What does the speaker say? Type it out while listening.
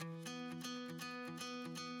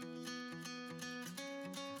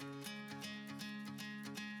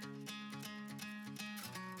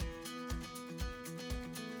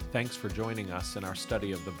Thanks for joining us in our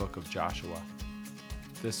study of the book of Joshua.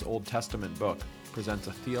 This Old Testament book presents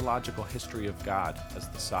a theological history of God as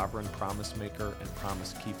the sovereign promise maker and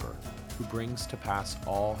promise keeper who brings to pass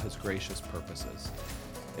all his gracious purposes.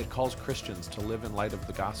 It calls Christians to live in light of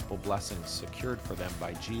the gospel blessings secured for them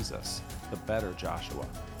by Jesus, the better Joshua.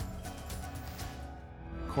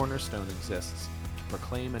 Cornerstone exists to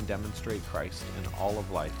proclaim and demonstrate Christ in all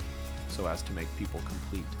of life so as to make people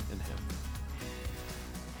complete in him.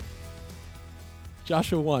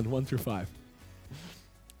 Joshua 1 through 5.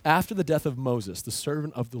 After the death of Moses, the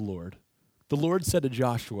servant of the Lord said to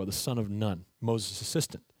Joshua, the son of Nun, Moses'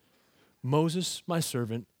 assistant, "Moses, my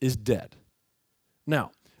servant, is dead.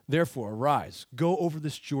 Now, therefore, arise, go over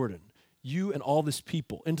this Jordan, you and all this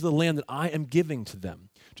people, into the land that I am giving to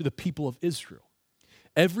them, to the people of Israel.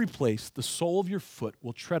 Every place the sole of your foot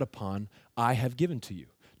will tread upon, I have given to you,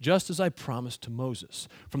 just as I promised to Moses,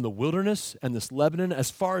 from the wilderness and this Lebanon as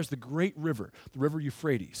far as the great river, the river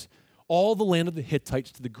Euphrates, all the land of the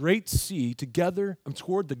Hittites to the great sea, together and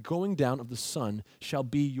toward the going down of the sun shall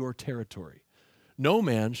be your territory. No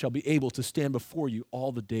man shall be able to stand before you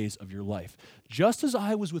all the days of your life. Just as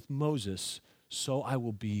I was with Moses, so I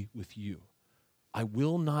will be with you. I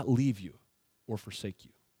will not leave you or forsake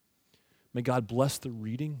you." May God bless the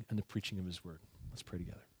reading and the preaching of his word. Let's pray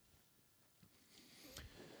together.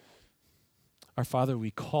 Our Father,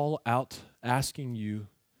 we call out asking you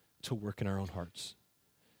to work in our own hearts.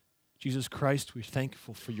 Jesus Christ, we're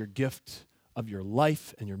thankful for your gift of your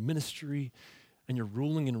life and your ministry and your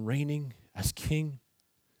ruling and reigning as King.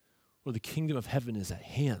 Lord, the kingdom of heaven is at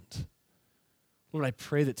hand. Lord, I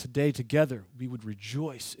pray that today together we would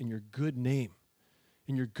rejoice in your good name,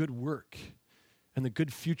 in your good work, and the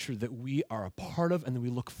good future that we are a part of and that we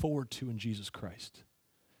look forward to in Jesus Christ.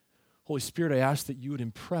 Holy Spirit, I ask that you would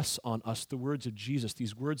impress on us the words of Jesus,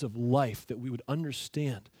 these words of life, that we would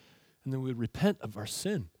understand and that we would repent of our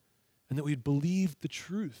sin and that we would believe the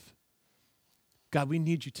truth. God, we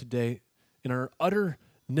need you today. In our utter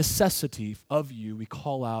necessity of you, we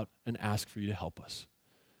call out and ask for you to help us.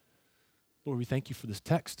 Lord, we thank you for this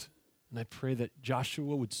text, and I pray that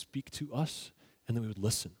Joshua would speak to us and that we would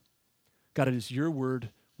listen. God, it is your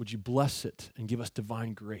word. Would you bless it and give us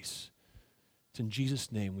divine grace? It's in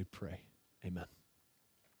Jesus' name we pray. Amen.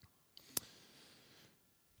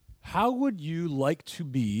 How would you like to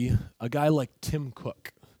be a guy like Tim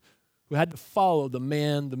Cook, who had to follow the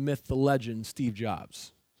man, the myth, the legend, Steve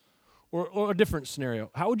Jobs? Or a different scenario.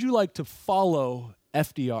 How would you like to follow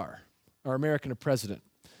FDR, our American president?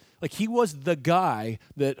 Like, he was the guy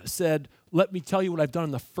that said, "Let me tell you what I've done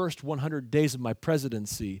in the first 100 days of my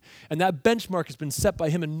presidency." And that benchmark has been set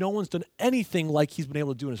by him, and no one's done anything like he's been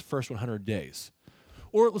able to do in his first 100 days.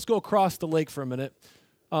 Or let's go across the lake for a minute.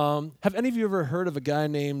 Have any of you ever heard of a guy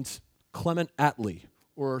named Clement Attlee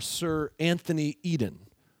or Sir Anthony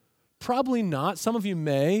Eden? Probably not. Some of you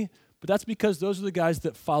may, but that's because those are the guys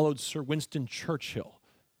that followed Sir Winston Churchill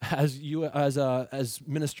as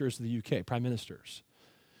ministers of the UK, prime ministers.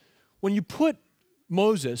 When you put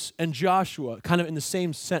Moses and Joshua kind of in the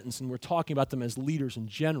same sentence, and we're talking about them as leaders in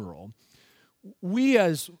general, we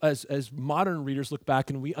as modern readers look back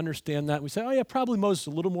and we understand that. And we say, oh yeah, probably Moses is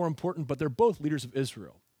a little more important, but they're both leaders of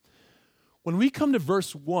Israel. When we come to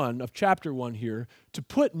verse 1 of chapter 1 here, to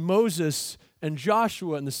put Moses and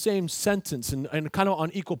Joshua in the same sentence and kind of on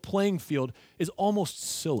equal playing field is almost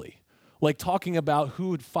silly. Like talking about who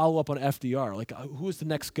would follow up on FDR, like who is the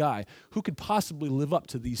next guy? Who could possibly live up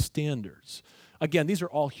to these standards? Again, these are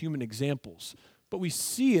all human examples. But we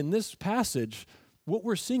see in this passage, what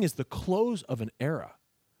we're seeing is the close of an era.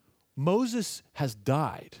 Moses has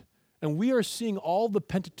died, and we are seeing all the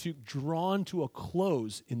Pentateuch drawn to a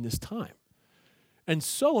close in this time. And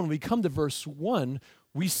so when we come to verse 1,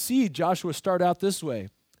 we see Joshua start out this way.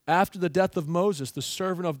 After the death of Moses, the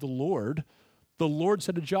servant of the Lord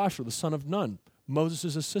said to Joshua, the son of Nun,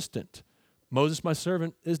 Moses' assistant, "Moses, my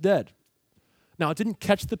servant, is dead." Now, it didn't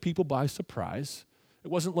catch the people by surprise. It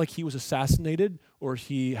wasn't like he was assassinated or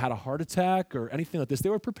he had a heart attack or anything like this. They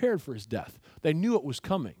were prepared for his death. They knew it was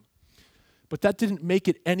coming. But that didn't make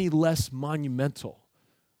it any less monumental.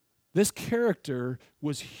 This character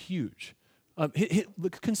was huge.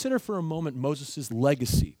 Consider for a moment Moses'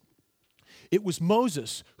 legacy. It was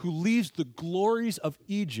Moses who leaves the glories of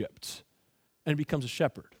Egypt and becomes a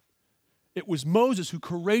shepherd. It was Moses who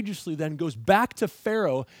courageously then goes back to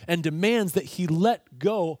Pharaoh and demands that he let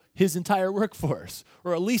go his entire workforce,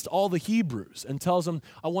 or at least all the Hebrews, and tells them,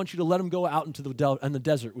 "I want you to let them go out into the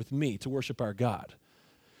desert with me to worship our God."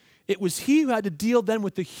 It was he who had to deal then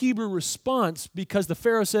with the Hebrew response because the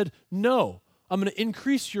Pharaoh said, "No, I'm going to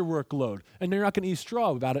increase your workload, and you're not going to eat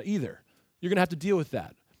straw about it either. You're going to have to deal with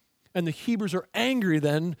that." And the Hebrews are angry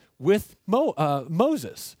then with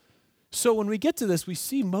Moses. So when we get to this, we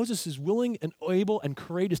see Moses is willing and able and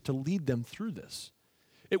courageous to lead them through this.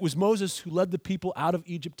 It was Moses who led the people out of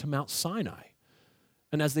Egypt to Mount Sinai.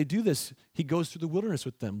 And as they do this, he goes through the wilderness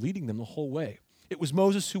with them, leading them the whole way. It was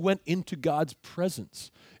Moses who went into God's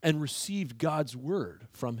presence and received God's word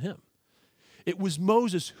from him. It was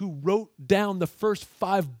Moses who wrote down the first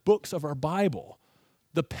 5 books of our Bible,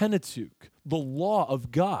 the Pentateuch, the law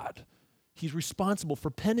of God. He's responsible for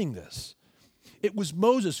penning this. It was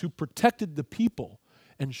Moses who protected the people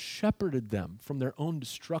and shepherded them from their own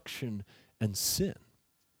destruction and sin.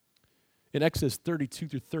 In Exodus 32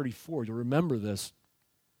 through 34, you'll remember this,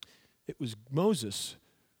 it was Moses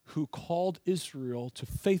who called Israel to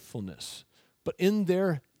faithfulness. But in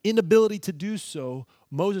their inability to do so,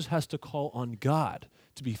 Moses has to call on God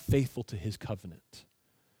to be faithful to his covenant.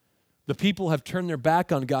 The people have turned their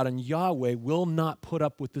back on God, and Yahweh will not put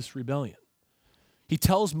up with this rebellion. He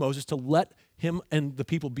tells Moses to let him and the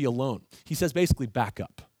people be alone. He says basically, back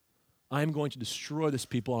up. I am going to destroy this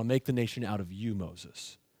people, and I'll make the nation out of you,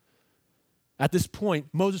 Moses. At this point,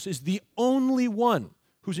 Moses is the only one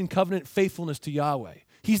who's in covenant faithfulness to Yahweh.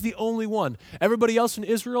 He's the only one. Everybody else in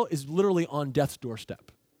Israel is literally on death's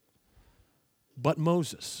doorstep. But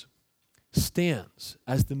Moses stands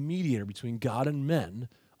as the mediator between God and men,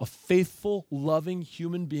 a faithful, loving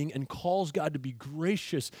human being, and calls God to be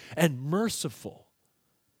gracious and merciful.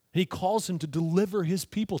 He calls him to deliver his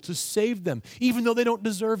people, to save them, even though they don't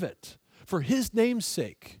deserve it, for his name's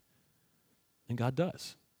sake. And God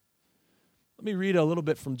does. Let me read a little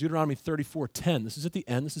bit from Deuteronomy 34:10. This is at the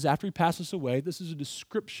end. This is after he passes away. This is a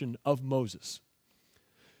description of Moses.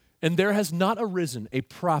 And there has not arisen a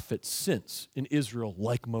prophet since in Israel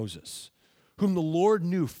like Moses, whom the Lord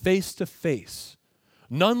knew face to face.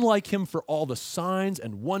 None like him for all the signs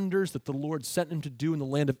and wonders that the Lord sent him to do in the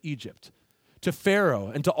land of Egypt, to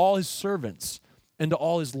Pharaoh and to all his servants and to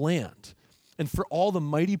all his land, and for all the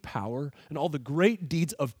mighty power and all the great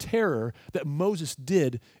deeds of terror that Moses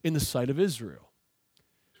did in the sight of Israel.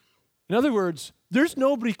 In other words, there's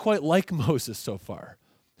nobody quite like Moses so far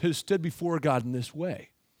who stood before God in this way.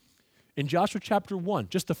 In Joshua chapter 1,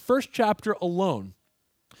 just the first chapter alone,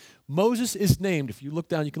 Moses is named, if you look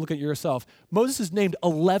down, you can look at it yourself, Moses is named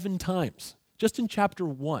 11 times, just in chapter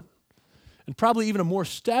 1. And probably even a more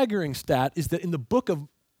staggering stat is that in the book of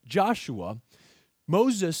Joshua,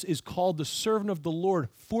 Moses is called the servant of the Lord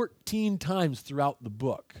 14 times throughout the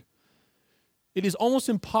book. It is almost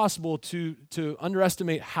impossible to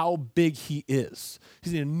underestimate how big he is.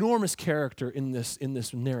 He's an enormous character in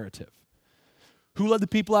this narrative. Who led the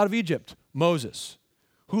people out of Egypt? Moses.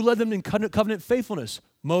 Who led them in covenant faithfulness?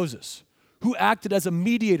 Moses. Who acted as a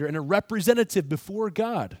mediator and a representative before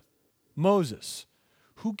God? Moses.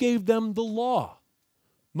 Who gave them the law?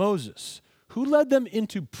 Moses. Who led them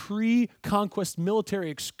into pre-conquest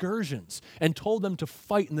military excursions and told them to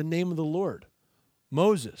fight in the name of the Lord?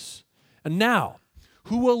 Moses. And now,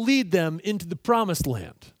 who will lead them into the promised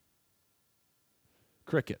land?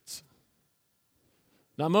 Crickets.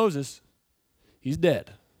 Not Moses. He's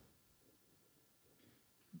dead.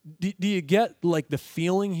 Do you get like the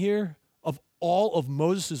feeling here of all of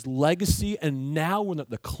Moses' legacy, and now when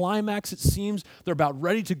the climax, it seems, they're about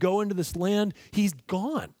ready to go into this land, he's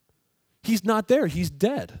gone. He's not there. He's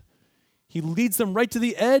dead. He leads them right to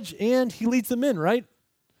the edge, and he leads them in, right?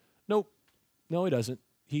 Nope. No, he doesn't.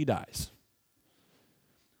 He dies.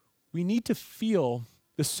 We need to feel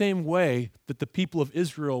the same way that the people of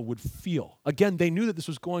Israel would feel. Again, they knew that this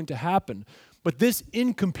was going to happen, but this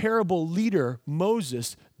incomparable leader,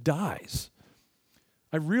 Moses, dies.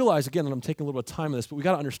 I realize, again, that I'm taking a little bit of time on this, but we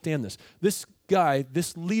got to understand this. This guy,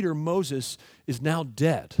 this leader, Moses, is now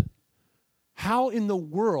dead. How in the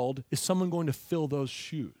world is someone going to fill those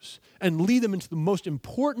shoes and lead them into the most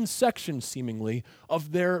important section, seemingly,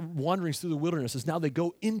 of their wanderings through the wilderness as now they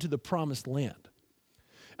go into the promised land?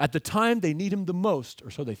 At the time they need him the most,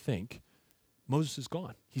 or so they think, Moses is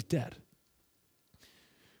gone. He's dead.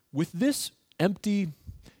 With this empty,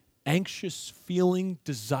 anxious feeling,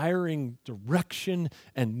 desiring direction,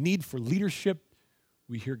 and need for leadership,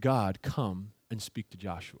 we hear God come and speak to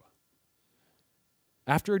Joshua.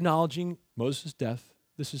 After acknowledging Moses' death,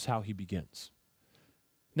 this is how he begins.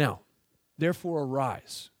 Now, therefore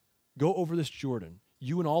arise, go over this Jordan,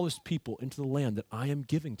 you and all this people, into the land that I am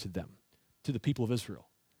giving to them, to the people of Israel.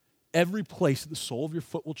 Every place that the sole of your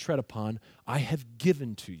foot will tread upon, I have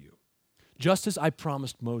given to you, just as I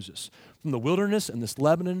promised Moses, from the wilderness and this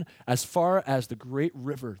Lebanon, as far as the great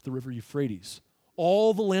river, the river Euphrates,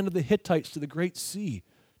 all the land of the Hittites to the great sea,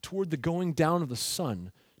 toward the going down of the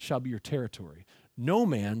sun shall be your territory. no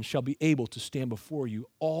man shall be able to stand before you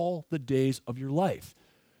all the days of your life.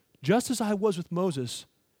 Just as I was with Moses,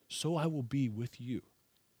 so I will be with you.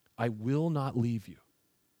 I will not leave you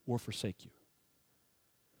or forsake you.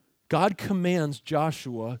 God commands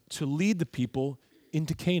Joshua to lead the people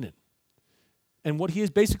into Canaan. And what he is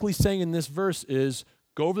basically saying in this verse is,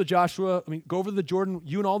 go over the Jordan,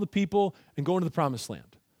 you and all the people, and go into the promised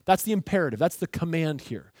land. That's the imperative. That's the command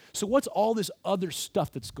here. So what's all this other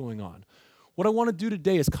stuff that's going on? What I want to do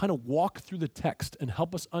today is kind of walk through the text and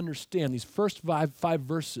help us understand these first five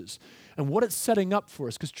verses and what it's setting up for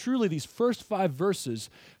us, because truly these first 5 verses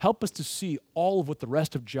help us to see all of what the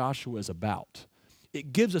rest of Joshua is about.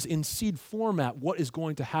 It gives us in seed format what is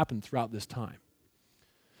going to happen throughout this time.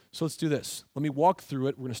 So let's do this. Let me walk through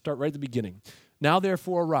it. We're going to start right at the beginning. Now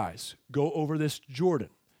therefore arise, go over this Jordan,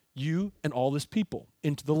 you and all this people,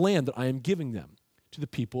 into the land that I am giving them, to the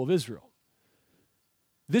people of Israel.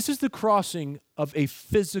 This is the crossing of a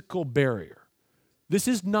physical barrier. This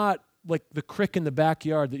is not like the creek in the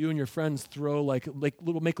backyard that you and your friends throw, make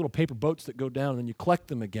little paper boats that go down and then you collect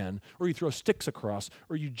them again, or you throw sticks across,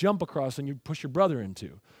 or you jump across and you push your brother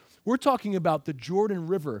into. We're talking about the Jordan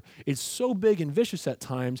River. It's so big and vicious at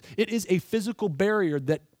times. It is a physical barrier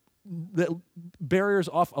that barriers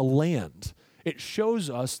off a land. It shows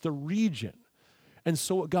us the region. And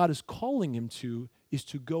so what God is calling him to is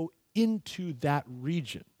to go into that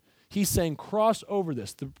region. He's saying, cross over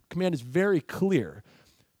this. The command is very clear.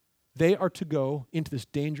 They are to go into this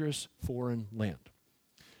dangerous foreign land.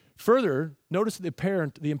 Further, notice that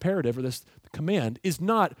the imperative, or the command, is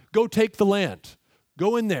not, go take the land.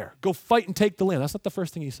 Go in there. Go fight and take the land. That's not the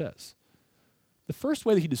first thing he says. The first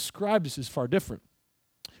way that he describes this is far different.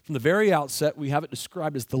 From the very outset, we have it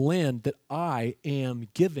described as the land that I am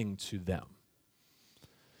giving to them.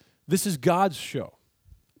 This is God's show,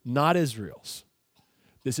 not Israel's.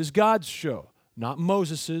 This is God's show, not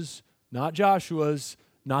Moses's, not Joshua's,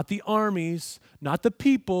 not the armies, not the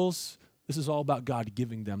people's. This is all about God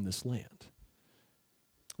giving them this land.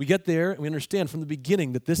 We get there and we understand from the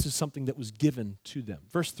beginning that this is something that was given to them.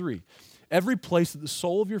 Verse 3, every place that the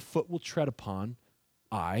sole of your foot will tread upon,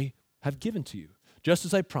 I have given to you, just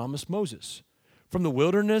as I promised Moses. From the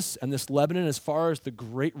wilderness and this Lebanon as far as the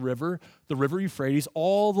great river, the river Euphrates,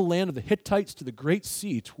 all the land of the Hittites to the great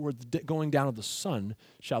sea toward the going down of the sun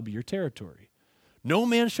shall be your territory. No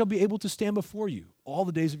man shall be able to stand before you all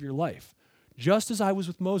the days of your life. Just as I was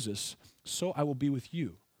with Moses, so I will be with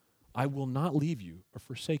you. I will not leave you or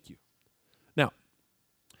forsake you. Now,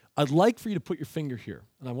 I'd like for you to put your finger here,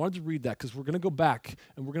 and I wanted to read that because we're going to go back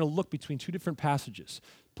and we're going to look between 2 different passages.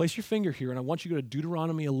 Place your finger here, and I want you to go to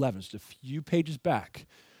Deuteronomy 11, just a few pages back.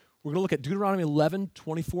 We're going to look at Deuteronomy 11,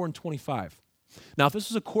 24, and 25. Now, if this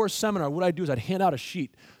was a course seminar, what I'd do is I'd hand out a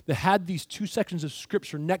sheet that had these 2 sections of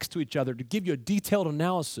Scripture next to each other to give you a detailed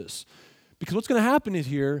analysis. Because what's going to happen is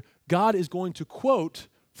here, God is going to quote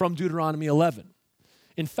from Deuteronomy 11.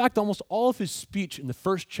 In fact, almost all of his speech in the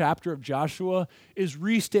first chapter of Joshua is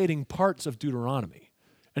restating parts of Deuteronomy.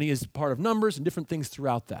 And he is part of Numbers and different things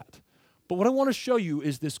throughout that. But what I want to show you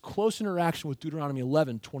is this close interaction with Deuteronomy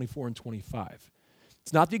 11, 24, and 25.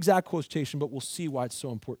 It's not the exact quotation, but we'll see why it's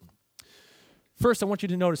so important. First, I want you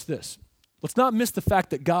to notice this. Let's not miss the fact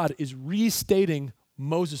that God is restating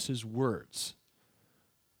Moses' words.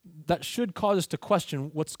 That should cause us to question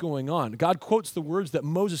what's going on. God quotes the words that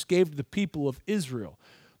Moses gave to the people of Israel.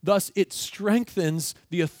 Thus, it strengthens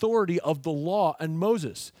the authority of the law and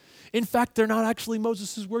Moses. In fact, they're not actually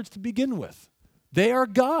Moses' words to begin with. They are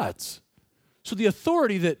God's. So the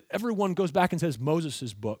authority that everyone goes back and says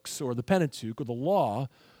Moses' books or the Pentateuch or the law,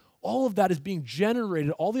 all of that is being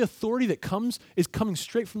generated. All the authority that comes is coming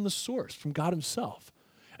straight from the source, from God himself.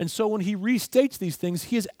 And so when he restates these things,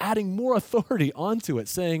 he is adding more authority onto it,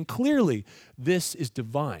 saying clearly, this is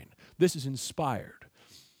divine. This is inspired.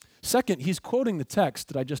 Second, he's quoting the text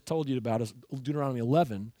that I just told you about, as Deuteronomy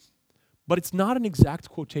 11, but it's not an exact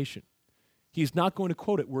quotation. He's not going to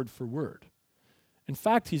quote it word for word. In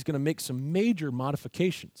fact, he's going to make some major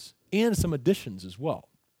modifications and some additions as well.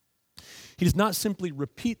 He does not simply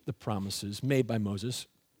repeat the promises made by Moses,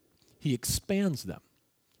 he expands them.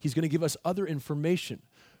 He's going to give us other information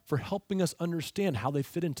for helping us understand how they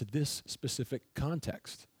fit into this specific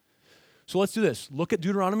context. So let's do this. Look at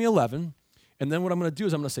Deuteronomy 11, and then what I'm going to do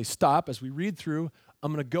is I'm going to say stop as we read through.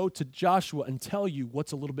 I'm going to go to Joshua and tell you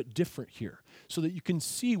what's a little bit different here so that you can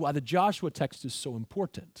see why the Joshua text is so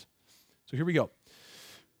important. So here we go.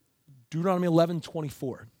 Deuteronomy 11,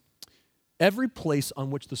 24. Every place on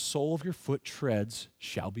which the sole of your foot treads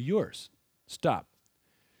shall be yours. Stop.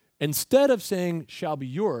 Instead of saying shall be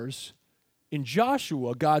yours, in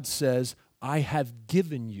Joshua, God says, I have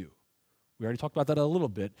given you, We already talked about that a little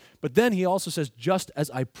bit. But then he also says, just as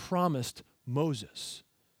I promised Moses.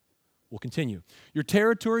 We'll continue. Your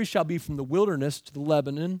territory shall be from the wilderness to the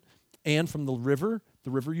Lebanon, and from the river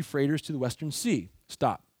Euphrates to the western sea.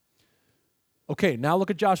 Stop. Okay, now look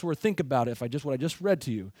at Joshua. Think about it. What I just read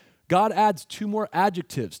to you. God adds 2 more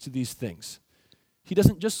adjectives to these things. He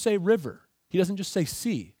doesn't just say river. He doesn't just say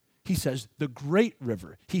sea. He says the great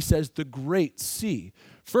river. He says the great sea.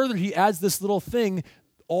 Further, he adds this little thing,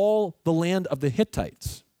 all the land of the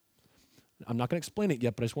Hittites. I'm not going to explain it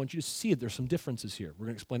yet, but I just want you to see it. There's some differences here. We're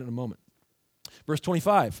going to explain it in a moment. Verse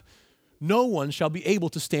 25, no one shall be able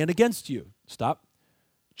to stand against you. Stop.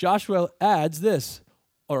 Joshua adds this,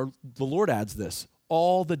 or the Lord adds this,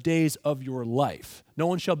 all the days of your life. No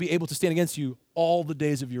one shall be able to stand against you all the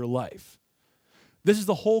days of your life. This is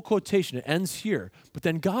the whole quotation. It ends here. But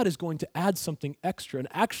then God is going to add something extra and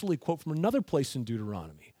actually quote from another place in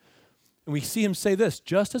Deuteronomy. And we see him say this,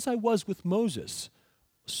 just as I was with Moses,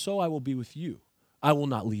 so I will be with you. I will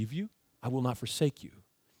not leave you. I will not forsake you.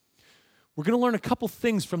 We're going to learn a couple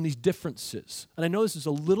things from these differences. And I know this is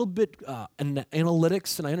a little bit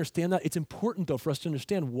analytics, and I understand that. It's important, though, for us to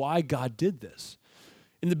understand why God did this.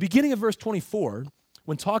 In the beginning of verse 24,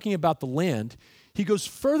 when talking about the land, he goes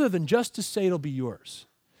further than just to say it'll be yours.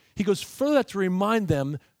 He goes further to remind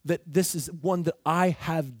them that this is one that I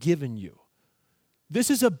have given you. This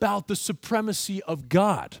is about the supremacy of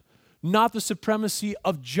God, not the supremacy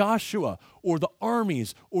of Joshua or the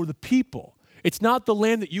armies or the people. It's not the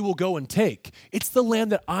land that you will go and take. It's the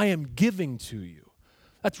land that I am giving to you.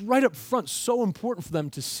 That's right up front, so important for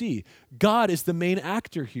them to see. God is the main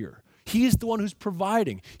actor here. He is the one who's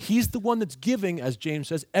providing. He's the one that's giving, as James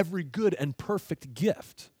says, every good and perfect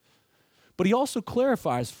gift. But he also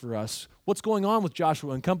clarifies for us what's going on with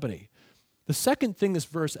Joshua and company. The second thing this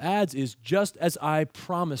verse adds is just as I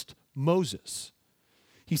promised Moses.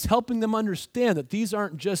 He's helping them understand that these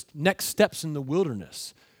aren't just next steps in the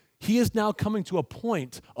wilderness. He is now coming to a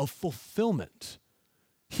point of fulfillment.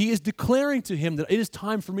 He is declaring to him that it is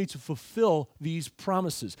time for me to fulfill these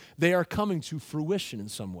promises. They are coming to fruition in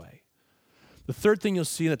some way. The third thing you'll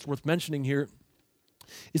see that's worth mentioning here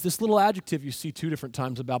is this little adjective you see 2 different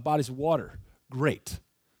times about bodies of water. Great.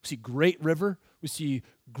 We see great river. We see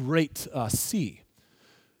great sea.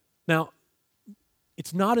 Now,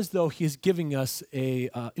 it's not as though he is giving us an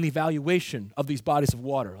evaluation of these bodies of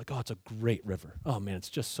water. Like, oh, it's a great river. Oh, man, it's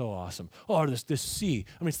just so awesome. Oh, this sea.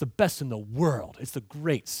 I mean, it's the best in the world. It's the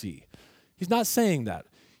great sea. He's not saying that.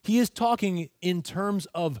 He is talking in terms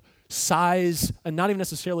of size, and not even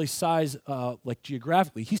necessarily size like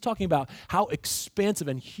geographically. He's talking about how expansive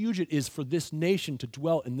and huge it is for this nation to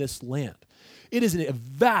dwell in this land. It is a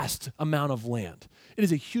vast amount of land. It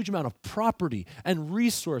is a huge amount of property and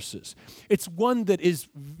resources. It's one that is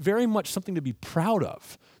very much something to be proud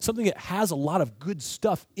of, something that has a lot of good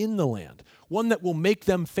stuff in the land, one that will make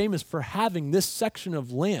them famous for having this section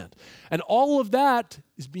of land. And all of that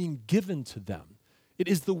is being given to them. It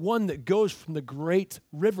is the one that goes from the great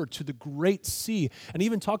river to the great sea, and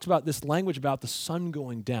even talks about this language about the sun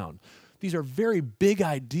going down. These are very big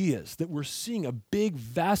ideas that we're seeing a big,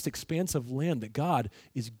 vast expanse of land that God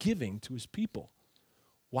is giving to his people.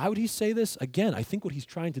 Why would he say this? Again, I think what he's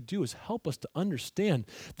trying to do is help us to understand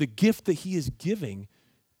the gift that he is giving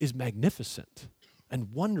is magnificent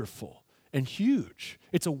and wonderful and huge.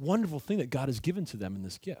 It's a wonderful thing that God has given to them in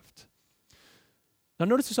this gift. Now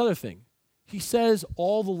notice this other thing. He says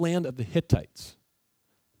all the land of the Hittites.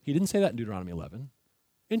 He didn't say that in Deuteronomy 11.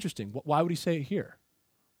 Interesting. Why would he say it here?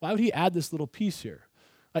 Why would he add this little piece here?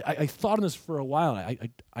 I thought on this for a while. I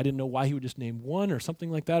didn't know why he would just name one or something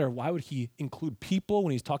like that, or why would he include people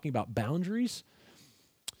when he's talking about boundaries?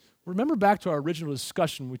 Remember back to our original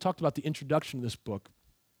discussion, we talked about the introduction to this book.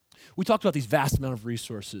 We talked about these vast amount of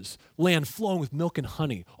resources, land flowing with milk and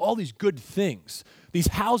honey, all these good things, these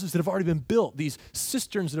houses that have already been built, these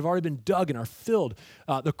cisterns that have already been dug and are filled,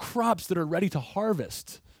 the crops that are ready to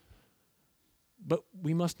harvest. But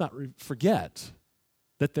we must not forget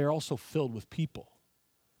that they're also filled with people.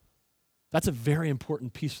 That's a very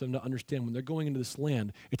important piece for them to understand. When they're going into this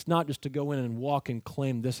land, it's not just to go in and walk and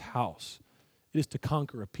claim this house. It is to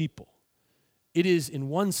conquer a people. It is, in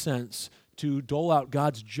one sense, to dole out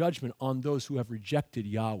God's judgment on those who have rejected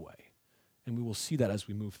Yahweh. And we will see that as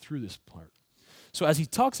we move through this part. So as he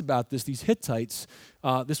talks about this, these Hittites,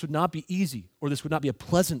 this would not be easy, or this would not be a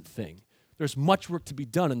pleasant thing. There's much work to be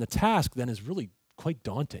done, and the task then is really quite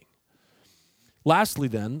daunting. Lastly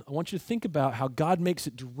then, I want you to think about how God makes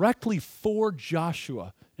it directly for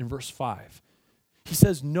Joshua in verse 5. He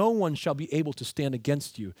says, no one shall be able to stand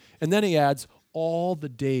against you. And then he adds, all the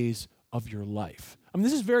days of your life. I mean,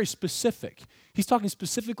 this is very specific. He's talking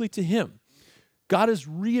specifically to him. God is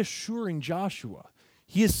reassuring Joshua.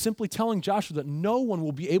 He is simply telling Joshua that no one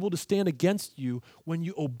will be able to stand against you when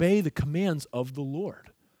you obey the commands of the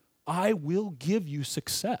Lord. I will give you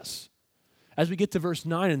success. As we get to verse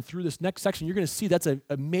 9 and through this next section, you're going to see that's a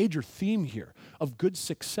major theme here of good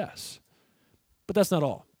success. But that's not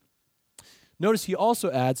all. Notice he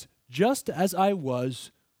also adds, just as I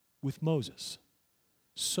was with Moses,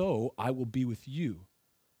 so I will be with you.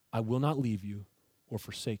 I will not leave you or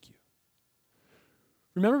forsake you.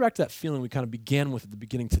 Remember back to that feeling we kind of began with at the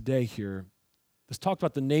beginning today here. Let's talk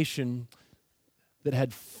about the nation that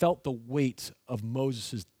had felt the weight of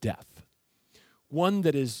Moses' death. One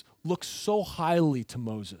that looks so highly to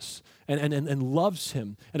Moses and loves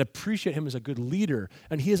him and appreciate him as a good leader,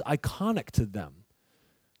 and he is iconic to them.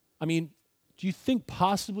 I mean, do you think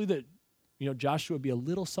possibly that Joshua would be a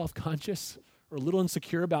little self-conscious or a little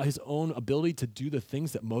insecure about his own ability to do the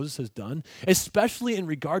things that Moses has done, especially in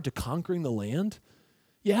regard to conquering the land?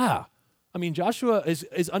 Yeah. I mean, Joshua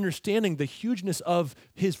is understanding the hugeness of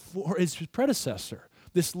his predecessor,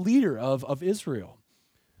 this leader of Israel.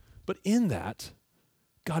 But in that,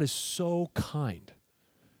 God is so kind.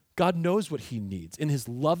 God knows what he needs. In his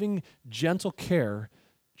loving, gentle care,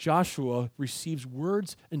 Joshua receives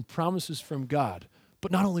words and promises from God.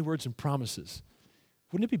 But not only words and promises.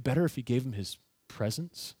 Wouldn't it be better if he gave him his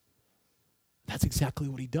presence? That's exactly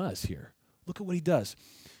what he does here. Look at what he does.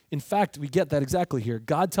 In fact, we get that exactly here.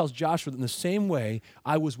 God tells Joshua that in the same way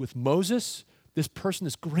I was with Moses, this person,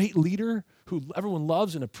 this great leader who everyone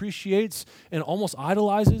loves and appreciates and almost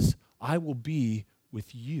idolizes, I will be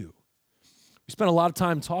with you. We spent a lot of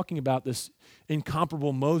time talking about this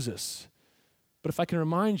incomparable Moses. But if I can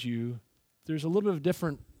remind you, there's a little bit of a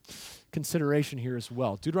different consideration here as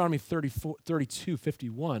well. Deuteronomy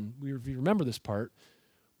 32:51, if you remember this part,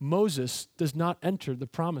 Moses does not enter the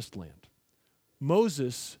promised land.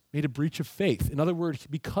 Moses made a breach of faith. In other words,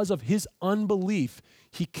 because of his unbelief,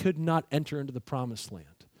 he could not enter into the promised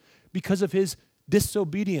land. Because of his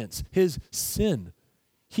disobedience, his sin,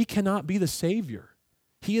 he cannot be the Savior.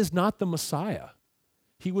 He is not the Messiah.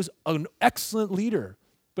 He was an excellent leader,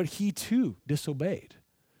 but he too disobeyed.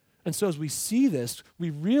 And so as we see this, we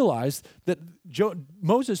realize that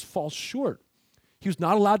Moses falls short. He was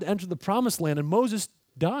not allowed to enter the promised land, and Moses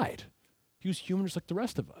died. He was human just like the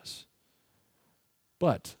rest of us.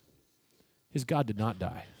 But his God did not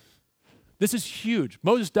die. This is huge.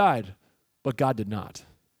 Moses died, but God did not.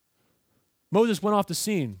 Moses went off the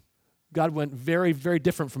scene. God went very, very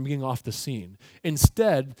different from being off the scene.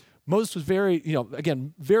 Instead, Moses was very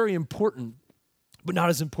important, but not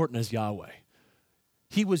as important as Yahweh.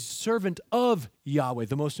 He was servant of Yahweh,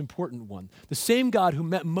 the most important one. The same God who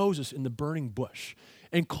met Moses in the burning bush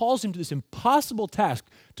and calls him to this impossible task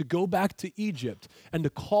to go back to Egypt and to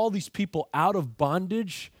call these people out of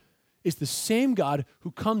bondage is the same God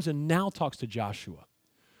who comes and now talks to Joshua,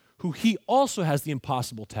 who he also has the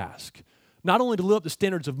impossible task, not only to live up the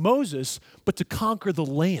standards of Moses, but to conquer the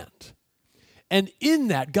land. And in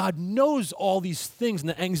that, God knows all these things and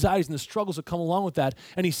the anxieties and the struggles that come along with that.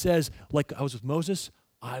 And he says, like I was with Moses,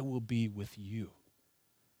 I will be with you.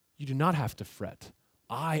 You do not have to fret.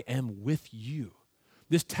 I am with you.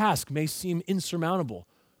 This task may seem insurmountable,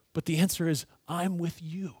 but the answer is, I'm with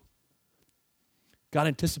you. God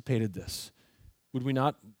anticipated this. Would we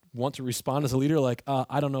not want to respond as a leader like,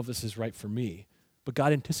 I don't know if this is right for me? But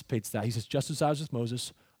God anticipates that. He says, just as I was with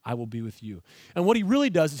Moses, I will be with you. And what he really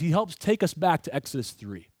does is he helps take us back to Exodus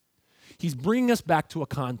 3. He's bringing us back to a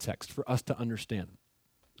context for us to understand.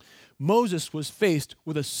 Moses was faced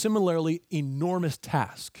with a similarly enormous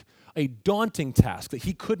task, a daunting task that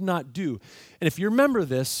he could not do. And if you remember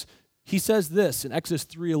this, he says this in Exodus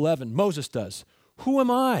 3:11. Moses does. Who am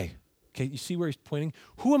I? Okay, you see where he's pointing?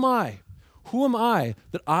 Who am I? Who am I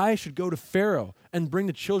that I should go to Pharaoh and bring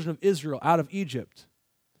the children of Israel out of Egypt?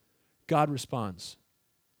 God responds,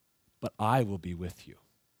 but I will be with you.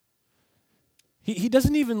 He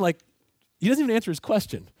doesn't even answer his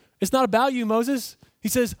question. It's not about you, Moses. He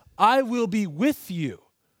says, I will be with you.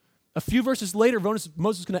 A few verses later, Moses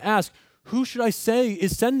is going to ask, who should I say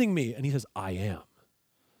is sending me? And he says, I am.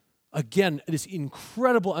 Again, this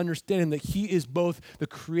incredible understanding that he is both the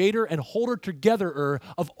creator and holder togetherer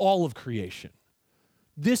of all of creation.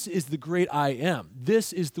 This is the great I am.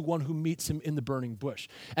 This is the one who meets him in the burning bush.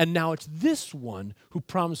 And now it's this one who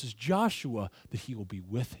promises Joshua that he will be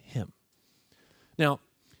with him. Now,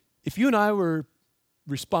 if you and I were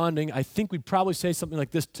responding, I think we'd probably say something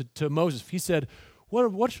like this to Moses. If he said,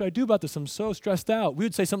 what should I do about this? I'm so stressed out. We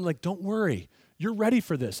would say something like, don't worry. You're ready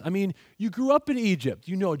for this. I mean, you grew up in Egypt.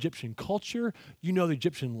 You know Egyptian culture. You know the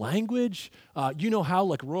Egyptian language. You know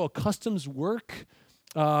how royal customs work.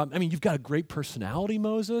 You've got a great personality,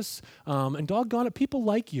 Moses, and doggone it, people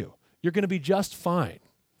like you. You're going to be just fine.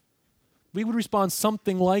 We would respond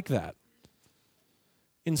something like that.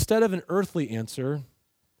 Instead of an earthly answer,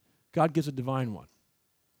 God gives a divine one.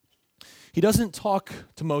 He doesn't talk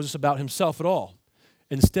to Moses about himself at all.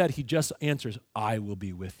 Instead, he just answers, I will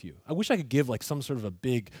be with you. I wish I could give some sort of a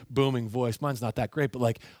big booming voice. Mine's not that great,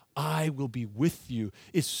 but I will be with you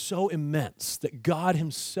is so immense that God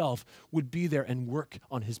himself would be there and work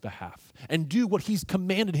on his behalf and do what he's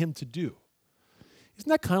commanded him to do. Isn't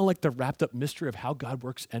that kind of like the wrapped up mystery of how God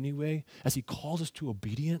works anyway, as he calls us to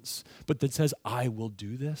obedience, but then says, I will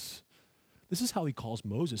do this? This is how he calls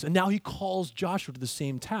Moses. And now he calls Joshua to the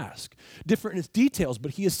same task. Different in its details,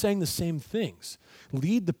 but he is saying the same things.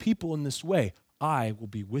 Lead the people in this way. I will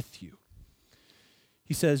be with you.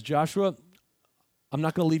 He says, Joshua, I'm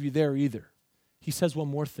not going to leave you there either. He says one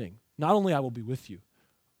more thing. Not only I will be with you,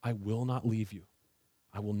 I will not leave you.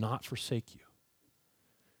 I will not forsake you.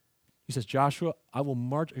 He says, Joshua, I'm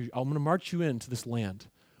going to march you into this land,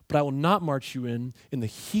 but I will not march you in the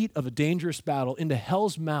heat of a dangerous battle, into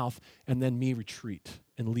hell's mouth, and then me retreat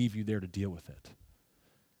and leave you there to deal with it.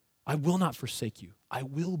 I will not forsake you. I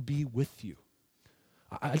will be with you.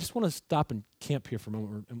 I just want to stop and camp here for a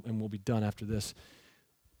moment, and we'll be done after this.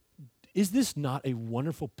 Is this not a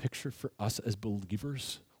wonderful picture for us as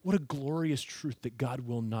believers? What a glorious truth that God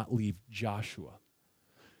will not leave Joshua.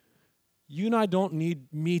 You and I don't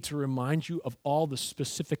need me to remind you of all the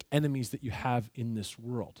specific enemies that you have in this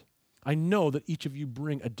world. I know that each of you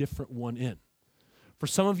bring a different one in. For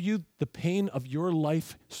some of you, the pain of your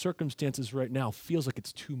life circumstances right now feels like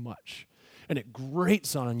it's too much, and it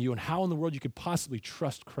grates on you and how in the world you could possibly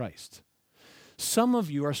trust Christ. Some of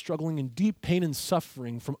you are struggling in deep pain and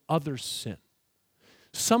suffering from other sin.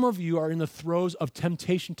 Some of you are in the throes of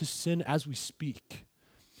temptation to sin as we speak.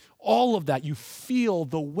 All of that, you feel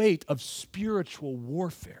the weight of spiritual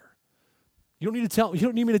warfare. You don't need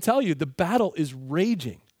me to tell you, the battle is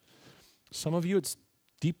raging. Some of you, it's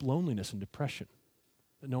deep loneliness and depression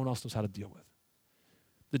that no one else knows how to deal with.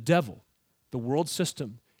 The devil, the world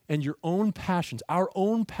system, and your own passions, our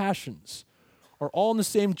own passions, are all on the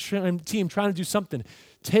same team trying to do something.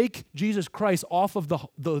 Take Jesus Christ off of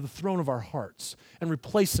the throne of our hearts and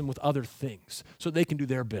replace him with other things so they can do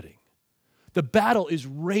their bidding. The battle is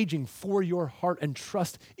raging for your heart and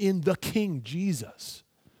trust in the King Jesus.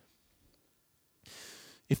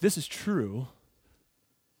 If this is true,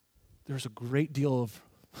 there's a great deal of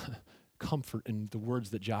comfort in the words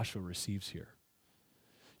that Joshua receives here.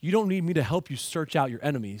 You don't need me to help you search out your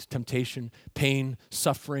enemies, temptation, pain,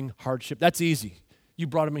 suffering, hardship. That's easy. You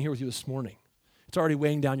brought them in here with you this morning. It's already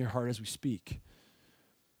weighing down your heart as we speak.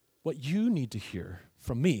 What you need to hear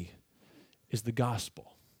from me is the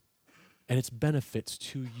gospel and its benefits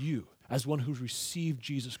to you as one who's received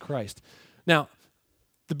Jesus Christ. Now,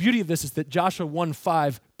 the beauty of this is that Joshua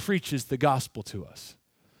 1:5 preaches the gospel to us.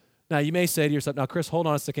 Now, you may say to yourself, now, Chris, hold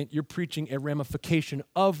on a second. You're preaching a ramification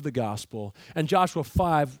of the gospel. And Joshua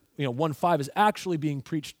 1:5 is actually being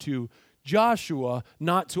preached to Joshua,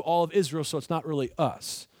 not to all of Israel, so it's not really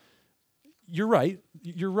us. You're right.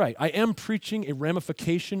 You're right. I am preaching a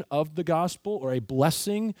ramification of the gospel or a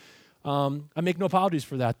blessing. I make no apologies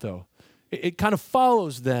for that, though. It kind of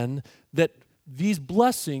follows then that these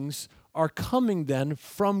blessings are coming then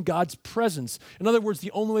from God's presence. In other words,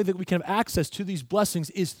 the only way that we can have access to these blessings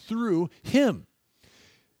is through him.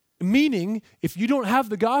 Meaning, if you don't have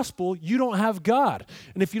the gospel, you don't have God.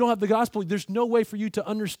 And if you don't have the gospel, there's no way for you to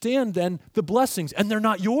understand then the blessings, and they're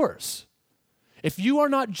not yours. If you are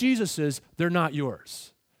not Jesus's, they're not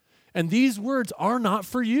yours. And these words are not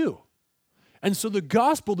for you. And so the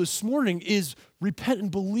gospel this morning is repent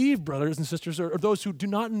and believe, brothers and sisters, or those who do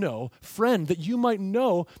not know, friend, that you might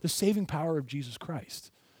know the saving power of Jesus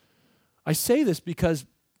Christ. I say this because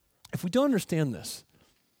if we don't understand this,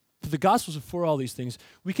 that the gospel is before all these things,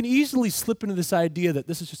 we can easily slip into this idea that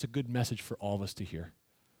this is just a good message for all of us to hear.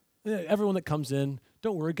 Everyone that comes in,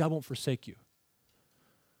 don't worry, God won't forsake you.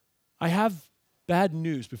 I have bad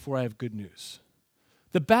news before I have good news.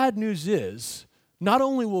 The bad news is, not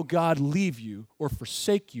only will God leave you or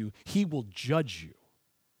forsake you, he will judge you.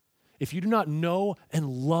 If you do not know and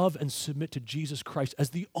love and submit to Jesus Christ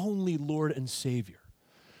as the only Lord and Savior.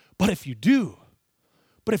 But if you do,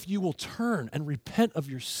 if you will turn and repent of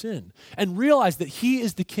your sin and realize that he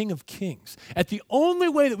is the King of Kings, and the only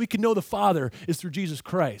way that we can know the Father is through Jesus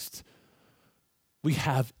Christ, we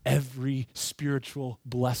have every spiritual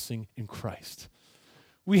blessing in Christ.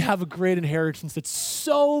 We have a great inheritance that's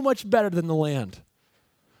so much better than the land.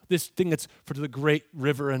 This thing that's for the great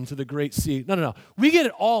river and to the great sea. No. We get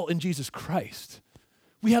it all in Jesus Christ.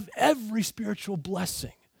 We have every spiritual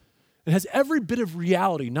blessing. It has every bit of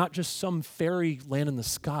reality, not just some fairy land in the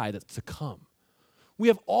sky that's to come. We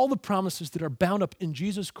have all the promises that are bound up in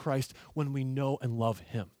Jesus Christ when we know and love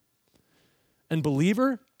him. And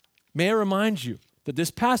believer, may I remind you that this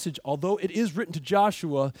passage, although it is written to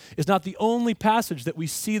Joshua, is not the only passage that we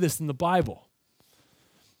see this in the Bible.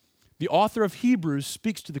 The author of Hebrews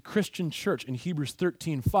speaks to the Christian church in Hebrews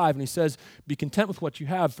 13:5, and he says, "Be content with what you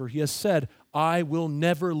have, for he has said, I will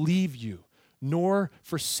never leave you, nor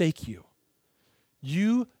forsake you."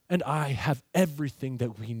 You and I have everything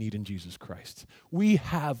that we need in Jesus Christ. We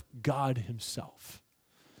have God himself.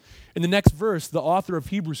 In the next verse, the author of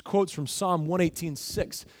Hebrews quotes from Psalm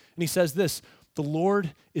 118:6, and he says this, "The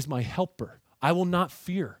Lord is my helper. I will not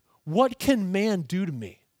fear. What can man do to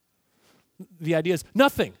me?" The idea is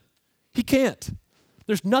nothing. He can't.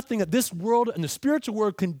 There's nothing that this world and the spiritual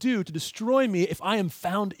world can do to destroy me if I am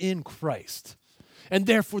found in Christ. And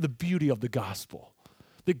therefore the beauty of the gospel,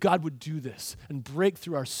 that God would do this and break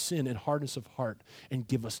through our sin and hardness of heart and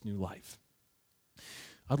give us new life.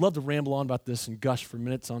 I'd love to ramble on about this and gush for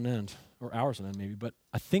minutes on end, or hours on end maybe, but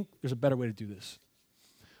I think there's a better way to do this.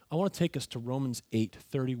 I want to take us to Romans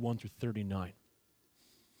 8:31 through 39.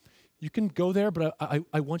 You can go there, but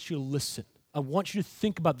I want you to listen. I want you to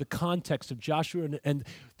think about the context of Joshua and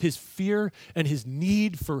his fear and his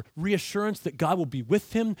need for reassurance that God will be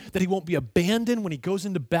with him, that he won't be abandoned when he goes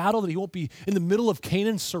into battle, that he won't be in the middle of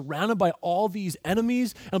Canaan surrounded by all these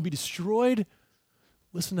enemies and be destroyed.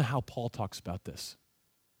 Listen to how Paul talks about this.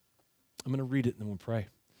 I'm going to read it and then we'll pray.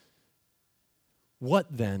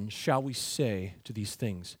 "What then shall we say to these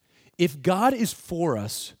things? If God is for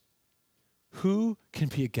us, who can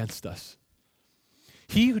be against us?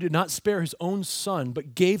 He who did not spare his own son,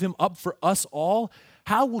 but gave him up for us all,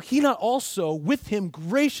 how will he not also with him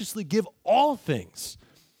graciously give all things?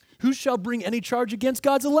 Who shall bring any charge against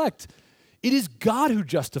God's elect? It is God who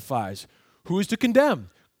justifies. Who is to condemn?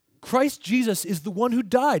 Christ Jesus is the one who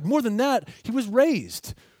died. More than that, he was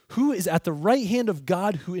raised. Who is at the right hand of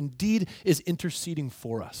God, who indeed is interceding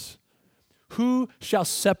for us? Who shall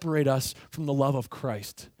separate us from the love of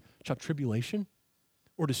Christ? Shall tribulation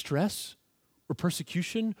or distress or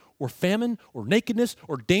persecution, or famine, or nakedness,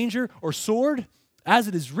 or danger, or sword? As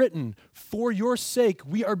it is written, for your sake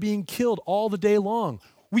we are being killed all the day long.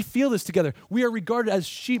 We feel this together. We are regarded as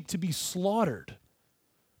sheep to be slaughtered.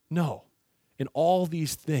 No, in all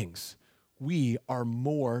these things, we are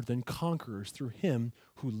more than conquerors through him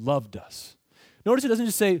who loved us." Notice it doesn't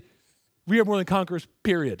just say, we are more than conquerors,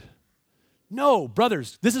 period. No,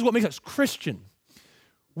 brothers, this is what makes us Christian.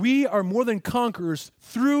 We are more than conquerors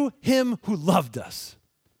through him who loved us.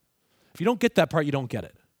 If you don't get that part, you don't get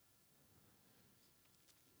it.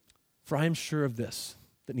 "For I am sure of this,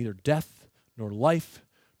 that neither death, nor life,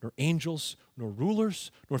 nor angels, nor rulers,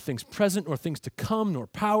 nor things present, nor things to come, nor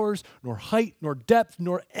powers, nor height, nor depth,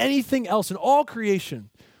 nor anything else in all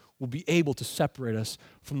creation will be able to separate us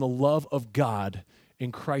from the love of God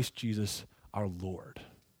in Christ Jesus our Lord."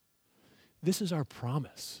 This is our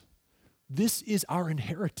promise. This is our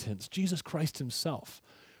inheritance, Jesus Christ himself.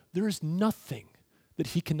 There is nothing that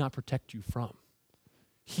he cannot protect you from.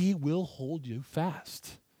 He will hold you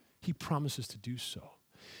fast. He promises to do so.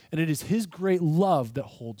 And it is his great love that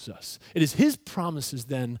holds us. It is his promises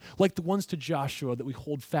then, like the ones to Joshua, that we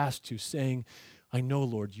hold fast to, saying, "I know,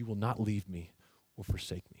 Lord, you will not leave me or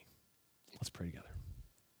forsake me." Let's pray together.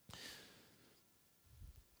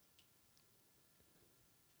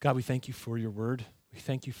 God, we thank you for your word. We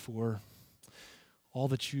thank you for all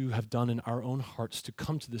that you have done in our own hearts to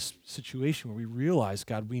come to this situation where we realize,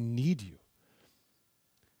 God, we need you.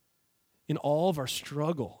 In all of our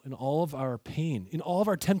struggle, in all of our pain, in all of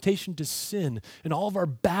our temptation to sin, in all of our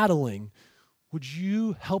battling, would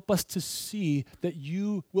you help us to see that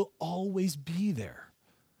you will always be there?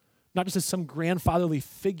 Not just as some grandfatherly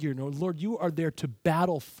figure, no, Lord, you are there to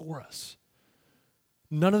battle for us.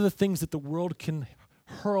 None of the things that the world can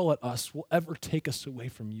hurl at us will ever take us away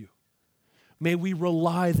from you. May we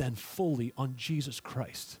rely then fully on Jesus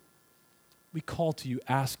Christ. We call to you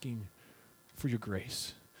asking for your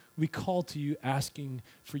grace. We call to you asking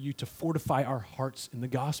for you to fortify our hearts in the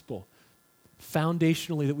gospel.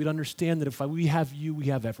 Foundationally, that we'd understand that if we have you, we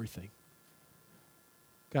have everything.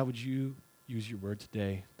 God, would you use your word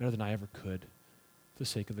today better than I ever could for the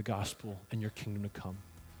sake of the gospel and your kingdom to come.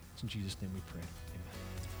 It's in Jesus' name we pray. Amen.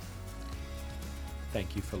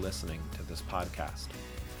 Thank you for listening to this podcast.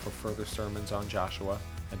 For further sermons on Joshua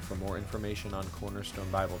and for more information on Cornerstone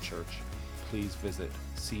Bible Church, please visit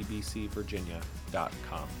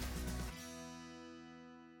cbcvirginia.com.